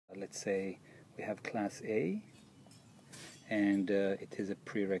let's say we have class A, and it is a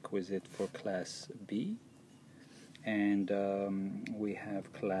prerequisite for class B, and we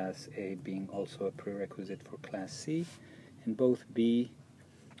have class A being also a prerequisite for class C, and both B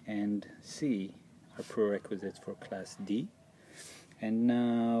and C are prerequisites for class D. And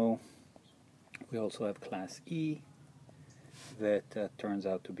now we also have class E that turns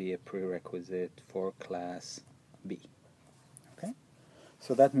out to be a prerequisite for class B. Okay,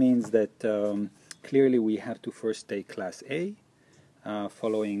 so that means that clearly we have to first take class A.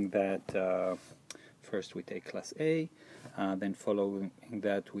 Following that, first we take class A, then following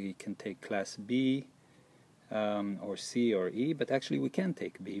that we can take class B, or C or E, but actually we can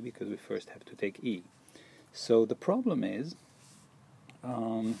take B because we first have to take E. So the problem is,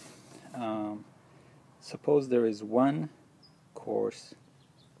 suppose there is one course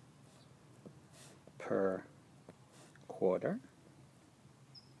per quarter.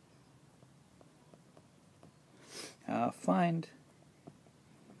 Find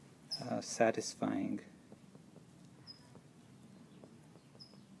satisfying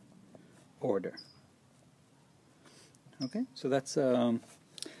order. Okay, so that's our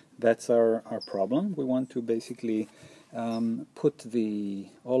problem. We want to basically put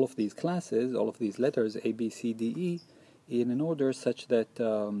all of these classes, all of these letters A, B, C, D, E in an order such that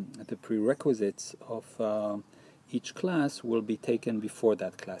the prerequisites of each class will be taken before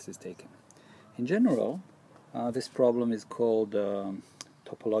that class is taken. In general, this problem is called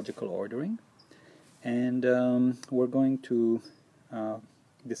topological ordering, and we're going to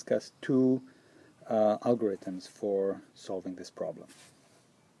discuss two algorithms for solving this problem.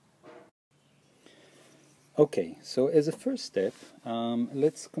 Okay, so as a first step,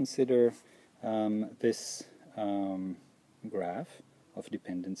 let's consider this graph of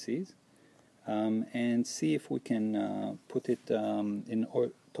dependencies and see if we can put it in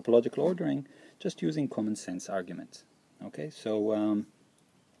topological ordering just using common sense arguments. Okay, so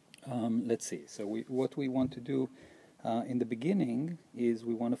let's see. So what we want to do in the beginning is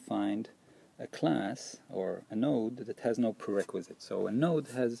we want to find a class or a node that has no prerequisites. So a node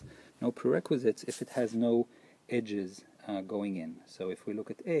has no prerequisites if it has no edges going in. So if we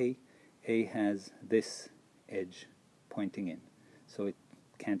look at A has this edge pointing in. So it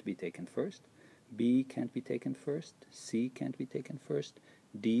can't be taken first. B can't be taken first. C can't be taken first.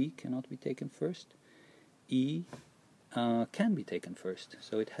 D cannot be taken first. E can be taken first.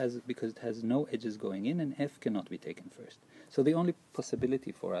 So it has, because it has no edges going in, and F cannot be taken first. So the only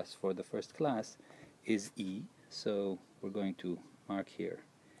possibility for us for the first class is E. So we're going to mark here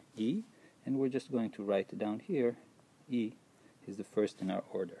E, and we're just going to write down here E is the first in our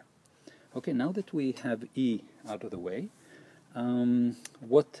order. Okay, now that we have E out of the way,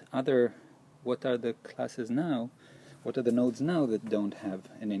 what are the classes now? What are the nodes now that don't have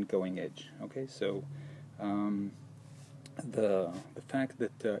an incoming edge? Okay, so the fact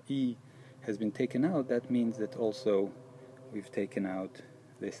that E has been taken out, that means that also we've taken out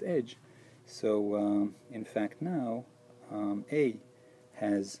this edge. So in fact now A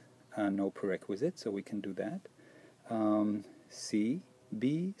has no prerequisite, so we can do that.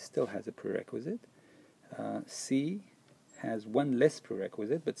 B still has a prerequisite. C has one less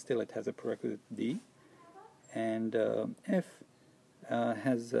prerequisite, but still it has a prerequisite D. And F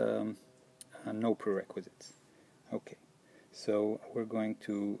has no prerequisites. Okay, so we're going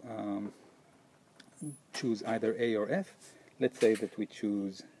to choose either A or F. Let's say that we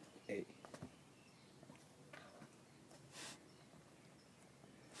choose A.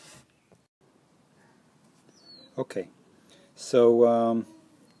 Okay, so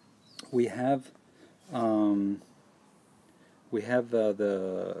we have the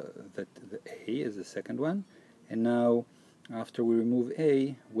A is the second one, and now after we remove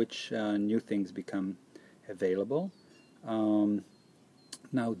A, which new things become available?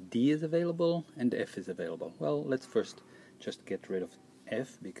 Now D is available and F is available. Well, let's first just get rid of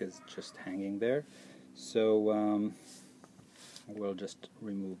F because it's just hanging there. So we'll just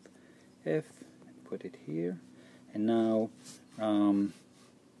remove F and put it here. And now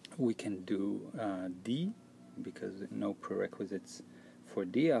we can do D because no prerequisites for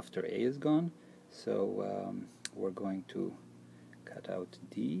D after A is gone. So we're going to cut out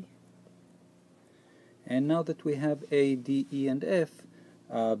D. And now that we have A, D, E, and F,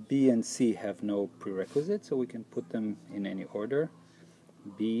 B and C have no prerequisites, so we can put them in any order.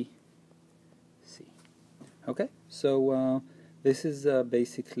 B, C. Okay, so this is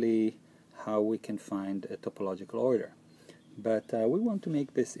basically how we can find a topological order. But we want to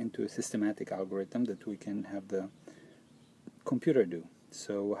make this into a systematic algorithm that we can have the computer do.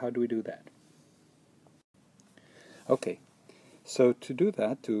 So how do we do that? Okay, So to do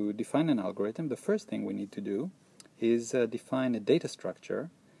that, to define an algorithm, the first thing we need to do is define a data structure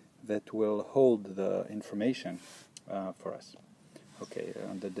that will hold the information for us. Okay,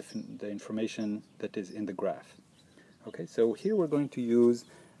 the information that is in the graph. Okay, so here we're going to use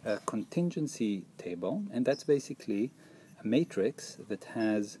a contingency table, and that's basically a matrix that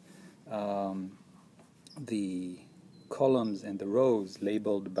has the columns and the rows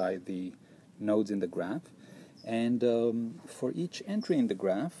labeled by the nodes in the graph, and for each entry in the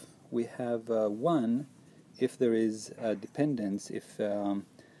graph we have 1 if there is a dependence, if the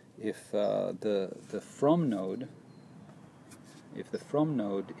from node, if the from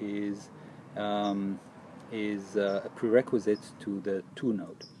node is a prerequisite to the to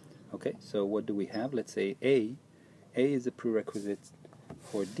node. Okay, so what do we have? Let's say A is a prerequisite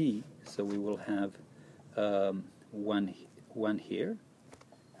for D, so we will have 1 here.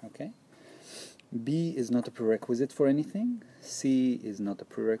 Okay, B is not a prerequisite for anything, C is not a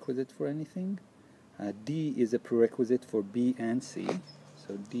prerequisite for anything, D is a prerequisite for B and C,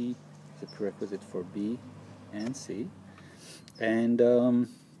 so D is a prerequisite for B and C, and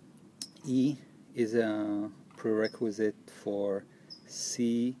E is a prerequisite for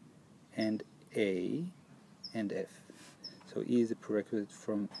C and A and F. So E is a prerequisite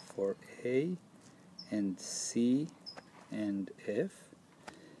for A and C and F,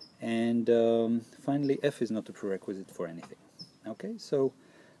 and finally F is not a prerequisite for anything. Okay, so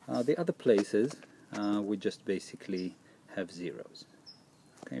the other places we just basically have zeros.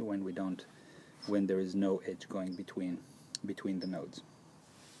 Okay, when there is no edge going between the nodes.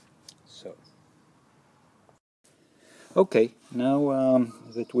 So okay, now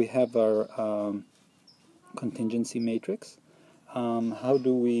that we have our contingency matrix, how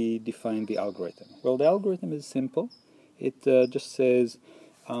do we define the algorithm? Well, the algorithm is simple. It just says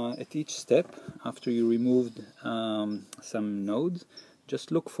at each step, after you removed some nodes,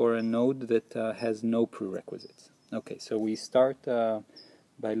 just look for a node that has no prerequisites. Okay, so we start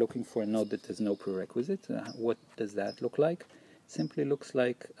by looking for a node that has no prerequisite. What does that look like? Simply looks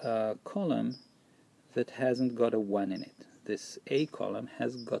like a column that hasn't got a 1 in it. This A column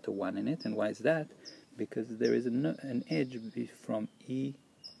has got a 1 in it, and why is that? Because there is an edge from E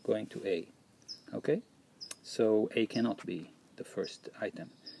going to A. Okay, so A cannot be the first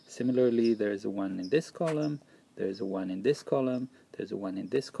item. Similarly, there is a 1 in this column, there is a 1 in this column, there's a 1 in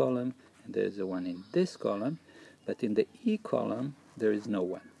this column, and there's a 1 in this column, but in the E column there is no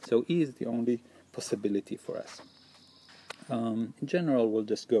 1. So E is the only possibility for us. In general, we'll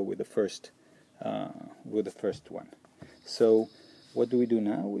just go with the first one. So what do we do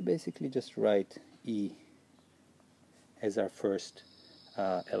now? We basically just write E as our first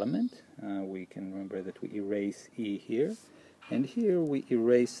element. We can remember that we erase E here, and here we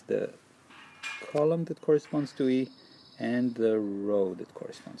erase the column that corresponds to E and the row that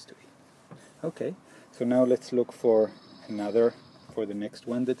corresponds to E. Okay, so now let's look for the next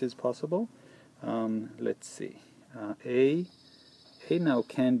one that is possible. Let's see. A now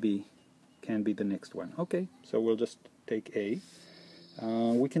can be the next one. Okay, so we'll just take A.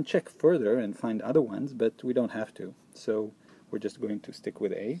 We can check further and find other ones, but we don't have to. So we're just going to stick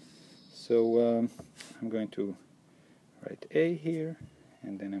with A. So I'm going to write A here,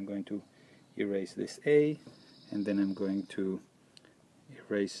 and then I'm going to erase this A, and then I'm going to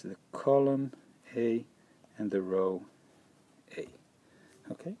erase the column A and the row A.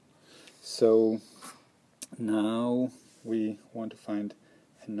 Okay, so now we want to find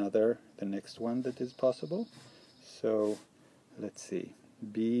the next one that is possible. So let's see,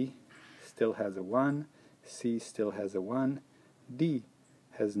 B still has a 1, C still has a 1, D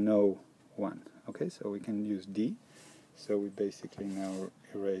has no 1. Okay, so we can use D. So we basically now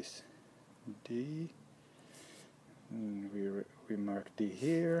erase D, and we mark D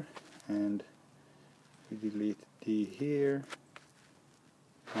here, and we delete D here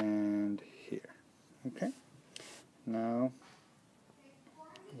and here. Okay, now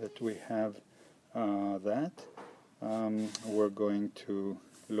that we have that, we're going to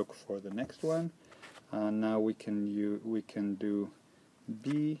look for the next one. Now we can do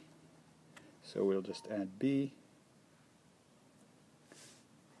B, so we'll just add B.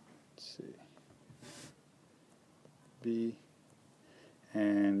 Let's see, B,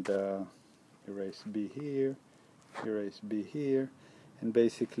 and erase B here, erase B here, and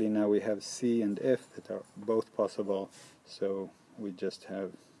basically now we have C and F that are both possible, so we just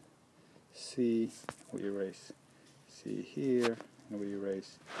have C, we erase C here, and we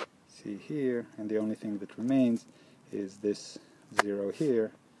erase C here, and the only thing that remains is this 0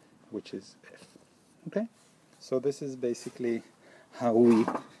 here, which is F. Okay, so this is basically how we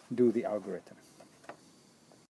do the algorithm.